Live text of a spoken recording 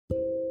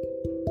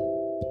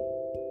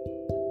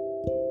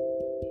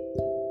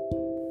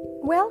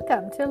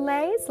Welcome to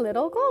Lay's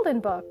Little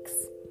Golden Books.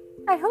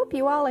 I hope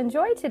you all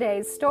enjoy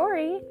today's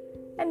story,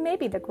 and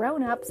maybe the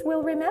grown-ups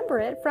will remember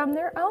it from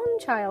their own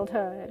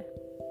childhood.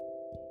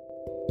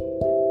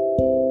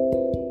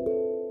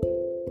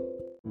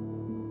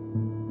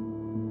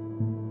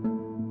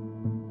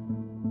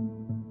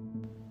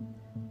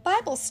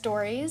 Bible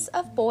Stories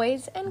of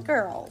Boys and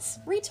Girls,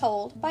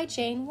 retold by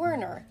Jane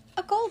Werner,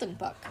 a golden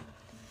book.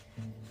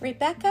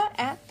 Rebecca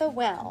at the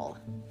Well.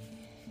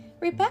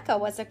 Rebecca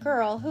was a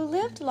girl who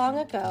lived long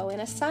ago in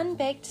a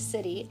sun-baked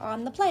city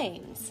on the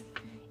plains.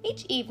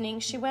 Each evening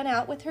she went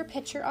out with her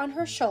pitcher on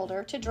her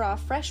shoulder to draw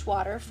fresh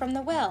water from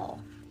the well.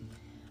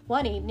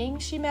 One evening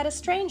she met a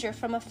stranger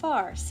from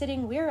afar,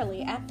 sitting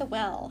wearily at the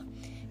well.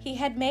 He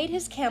had made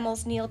his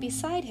camels kneel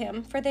beside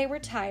him, for they were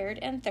tired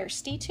and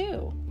thirsty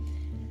too.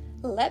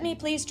 "Let me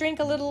please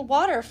drink a little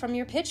water from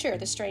your pitcher,"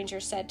 the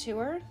stranger said to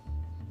her.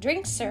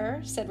 "Drink,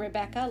 sir," said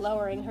Rebecca,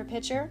 lowering her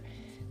pitcher.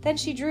 Then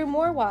she drew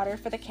more water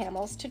for the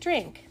camels to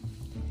drink.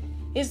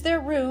 "Is there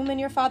room in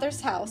your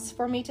father's house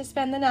for me to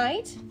spend the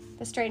night?"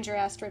 the stranger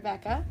asked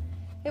Rebecca.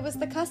 It was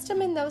the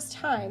custom in those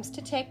times to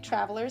take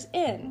travelers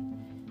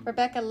in.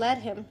 Rebecca led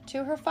him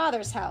to her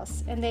father's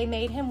house, and they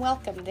made him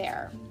welcome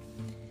there.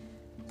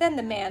 Then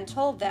the man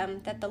told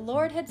them that the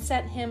Lord had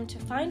sent him to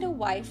find a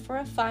wife for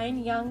a fine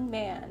young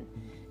man.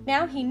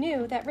 Now he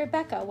knew that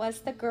Rebecca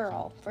was the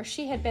girl, for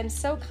she had been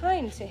so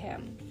kind to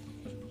him.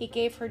 He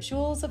gave her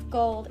jewels of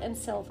gold and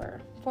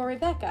silver, for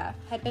Rebecca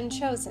had been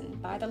chosen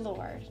by the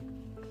Lord.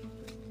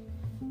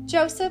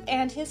 Joseph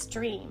and his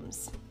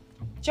dreams.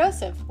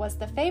 Joseph was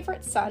the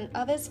favorite son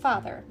of his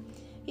father.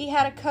 He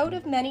had a coat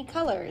of many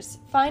colors,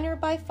 finer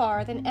by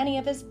far than any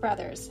of his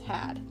brothers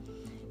had.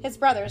 His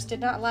brothers did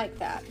not like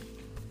that.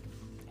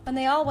 When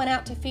they all went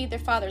out to feed their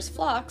father's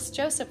flocks,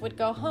 Joseph would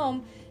go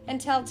home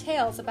and tell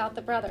tales about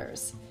the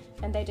brothers,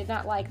 and they did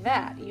not like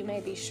that, you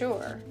may be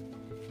sure.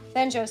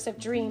 Then Joseph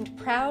dreamed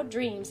proud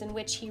dreams in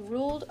which he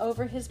ruled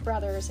over his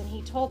brothers, and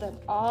he told them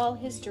all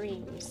his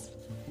dreams.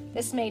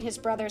 This made his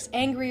brothers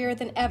angrier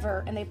than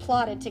ever, and they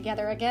plotted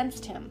together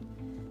against him.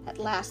 At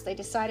last they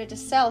decided to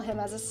sell him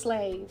as a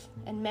slave,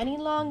 and many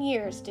long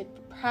years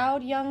did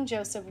proud young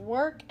Joseph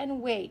work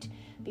and wait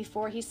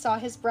before he saw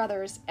his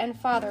brothers and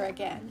father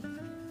again.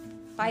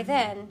 By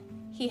then,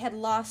 he had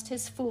lost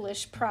his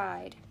foolish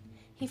pride.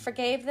 He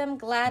forgave them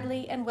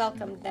gladly and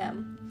welcomed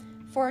them.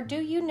 For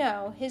do you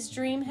know, his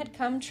dream had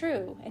come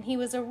true, and he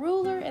was a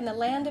ruler in the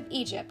land of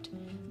Egypt,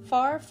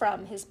 far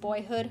from his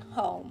boyhood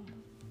home.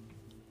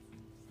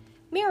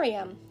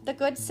 Miriam, the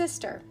good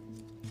sister.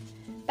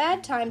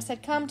 Bad times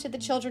had come to the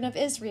children of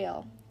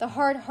Israel. The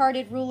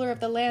hard-hearted ruler of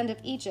the land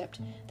of Egypt,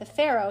 the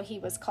Pharaoh he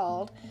was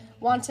called,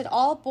 wanted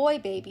all boy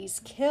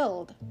babies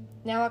killed.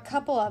 Now a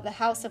couple of the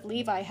house of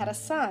Levi had a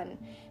son,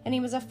 and he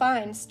was a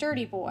fine,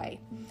 sturdy boy.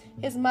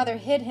 His mother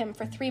hid him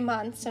for 3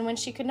 months, and when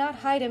she could not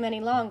hide him any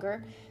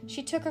longer,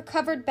 she took a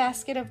covered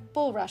basket of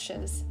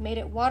bulrushes, made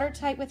it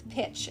watertight with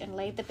pitch, and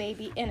laid the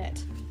baby in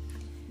it.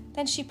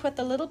 Then she put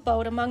the little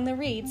boat among the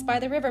reeds by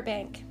the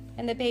riverbank,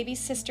 and the baby's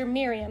sister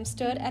Miriam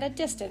stood at a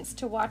distance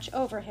to watch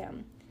over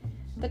him.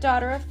 The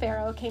daughter of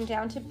Pharaoh came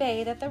down to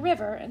bathe at the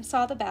river and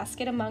saw the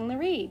basket among the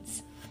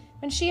reeds.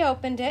 When she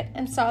opened it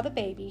and saw the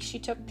baby, she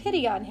took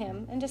pity on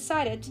him and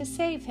decided to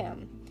save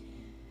him.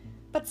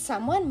 "But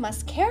someone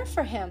must care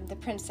for him," the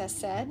princess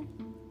said.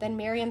 Then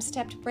Miriam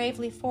stepped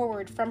bravely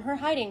forward from her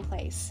hiding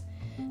place.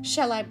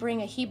 "Shall I bring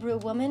a Hebrew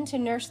woman to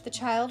nurse the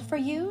child for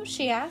you?"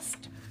 she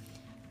asked.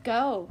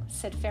 "Go,"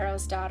 said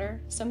Pharaoh's daughter.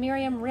 So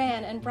Miriam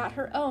ran and brought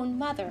her own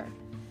mother.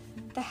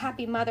 The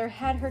happy mother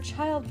had her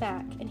child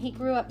back, and he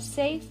grew up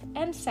safe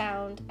and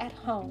sound at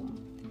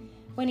home.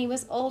 When he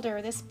was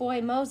older, this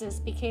boy Moses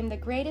became the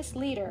greatest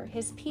leader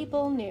his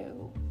people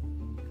knew.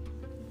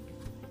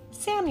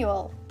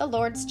 Samuel, the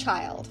Lord's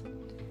child.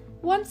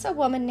 Once a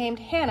woman named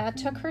Hannah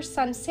took her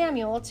son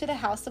Samuel to the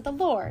house of the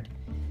Lord.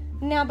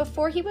 Now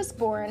before he was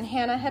born,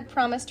 Hannah had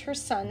promised her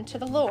son to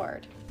the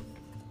Lord.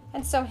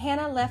 And so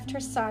Hannah left her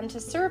son to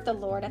serve the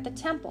Lord at the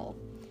temple.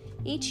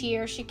 Each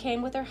year she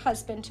came with her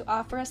husband to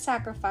offer a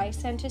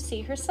sacrifice and to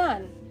see her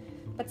son.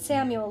 But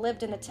Samuel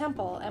lived in the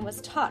temple and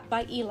was taught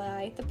by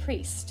Eli the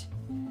priest.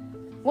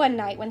 One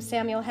night when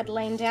Samuel had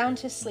lain down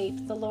to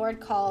sleep, the Lord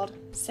called,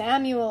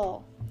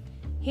 "Samuel!"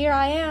 "Here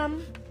I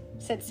am,"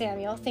 said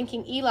Samuel,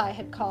 thinking Eli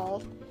had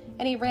called,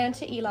 and he ran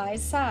to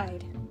Eli's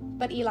side.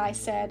 But Eli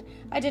said,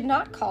 "I did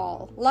not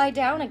call. Lie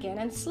down again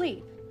and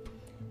sleep."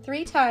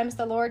 3 times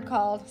the Lord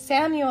called,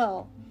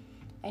 "Samuel!"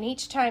 And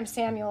each time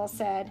Samuel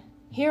said,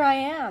 "Here I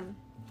am,"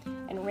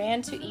 and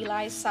ran to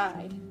Eli's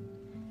side.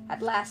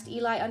 At last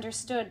Eli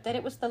understood that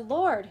it was the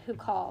Lord who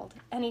called,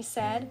 and he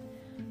said,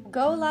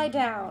 "Go lie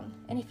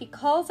down, and if he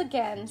calls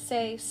again,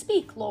 say,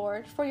 'Speak,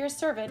 Lord, for your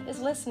servant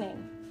is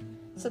listening.'"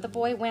 So the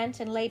boy went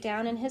and lay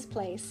down in his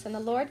place, and the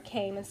Lord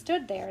came and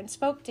stood there and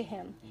spoke to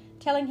him,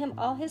 telling him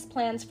all his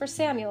plans for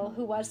Samuel,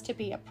 who was to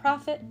be a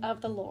prophet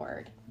of the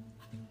Lord.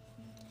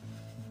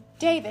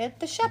 David,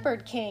 the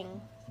shepherd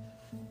king.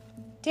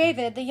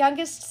 David, the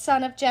youngest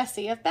son of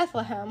Jesse of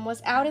Bethlehem,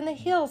 was out in the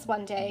hills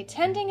one day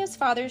tending his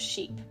father's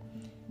sheep.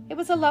 It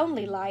was a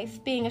lonely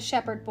life, being a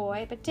shepherd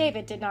boy, but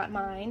David did not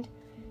mind.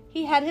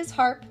 He had his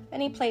harp,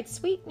 and he played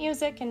sweet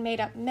music and made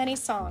up many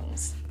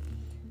songs.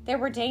 There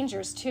were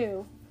dangers,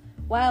 too,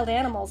 wild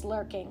animals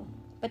lurking,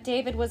 but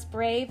David was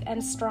brave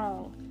and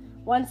strong.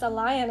 Once a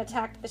lion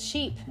attacked the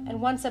sheep,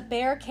 and once a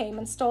bear came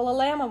and stole a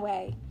lamb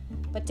away.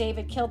 But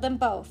David killed them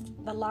both,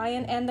 the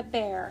lion and the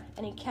bear,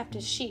 and he kept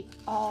his sheep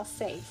all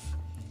safe.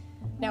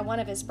 Now one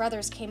of his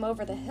brothers came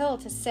over the hill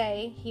to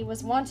say he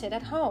was wanted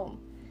at home.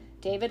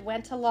 David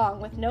went along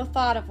with no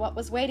thought of what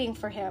was waiting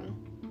for him.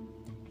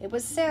 It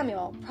was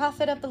Samuel,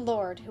 prophet of the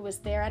Lord, who was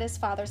there at his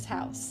father's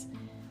house.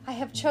 "I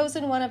have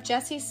chosen one of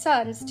Jesse's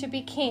sons to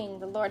be king,"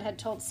 the Lord had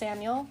told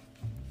Samuel.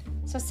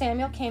 So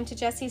Samuel came to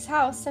Jesse's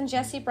house, and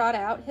Jesse brought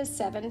out his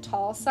 7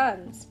 tall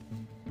sons.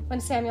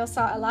 When Samuel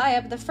saw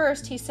Eliab the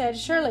first, he said,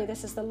 "Surely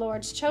this is the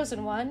Lord's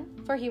chosen one,"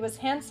 for he was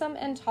handsome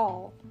and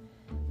tall.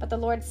 But the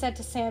Lord said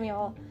to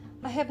Samuel,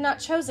 "I have not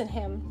chosen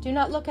him. Do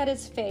not look at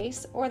his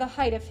face or the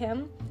height of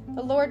him.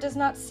 The Lord does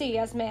not see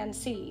as man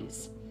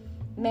sees.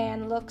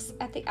 Man looks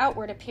at the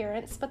outward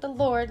appearance, but the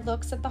Lord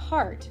looks at the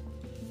heart."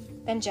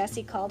 Then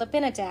Jesse called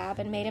Abinadab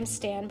and made him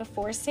stand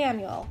before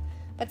Samuel.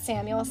 But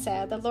Samuel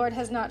said, "The Lord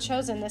has not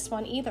chosen this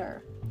one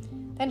either."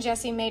 Then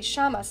Jesse made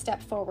Shammah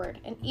step forward,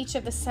 and each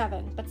of the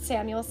 7, but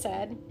Samuel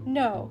said,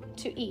 "No,"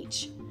 to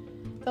each.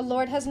 "The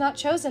Lord has not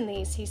chosen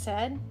these," he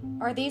said.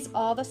 "Are these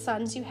all the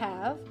sons you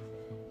have?"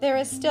 "There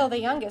is still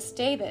the youngest,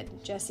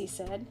 David," Jesse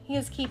said. "He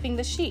is keeping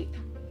the sheep."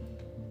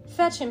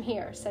 "Fetch him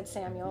here," said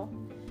Samuel.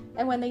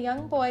 And when the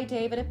young boy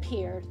David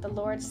appeared, the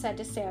Lord said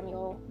to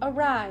Samuel,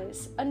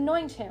 "Arise,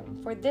 anoint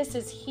him, for this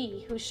is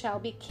he who shall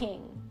be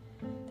king."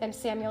 Then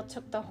Samuel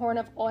took the horn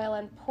of oil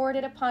and poured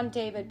it upon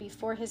David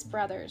before his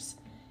brothers.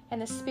 And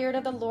the Spirit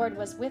of the Lord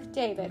was with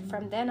David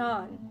from then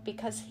on,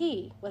 because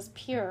he was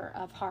pure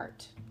of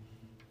heart.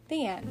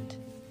 The end.